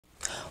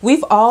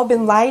We've all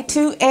been lied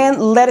to and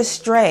led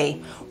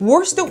astray.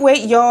 Worsted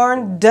weight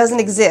yarn doesn't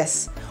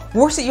exist.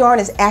 Worsted yarn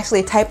is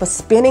actually a type of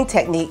spinning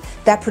technique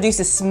that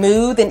produces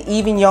smooth and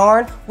even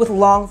yarn with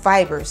long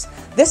fibers.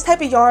 This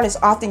type of yarn is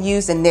often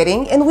used in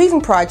knitting and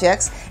weaving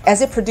projects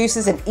as it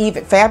produces an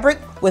even fabric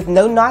with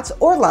no knots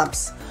or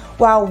lumps.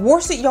 While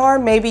worsted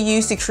yarn may be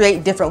used to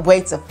create different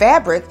weights of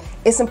fabric,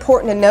 it's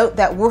important to note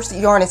that worsted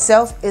yarn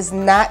itself is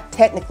not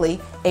technically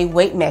a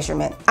weight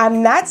measurement.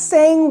 I'm not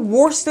saying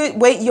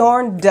worsted weight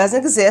yarn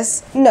doesn't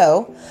exist.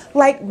 No,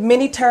 like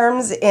many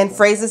terms and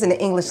phrases in the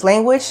English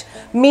language,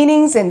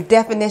 meanings and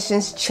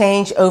definitions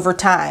change over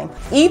time.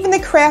 Even the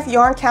Craft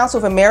Yarn Council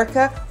of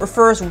America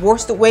refers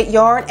worsted weight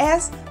yarn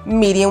as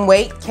medium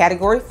weight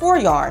category 4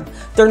 yarn.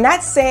 They're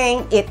not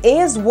saying it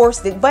is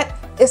worsted, but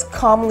it's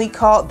commonly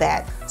called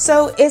that,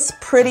 so it's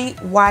pretty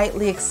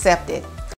widely accepted.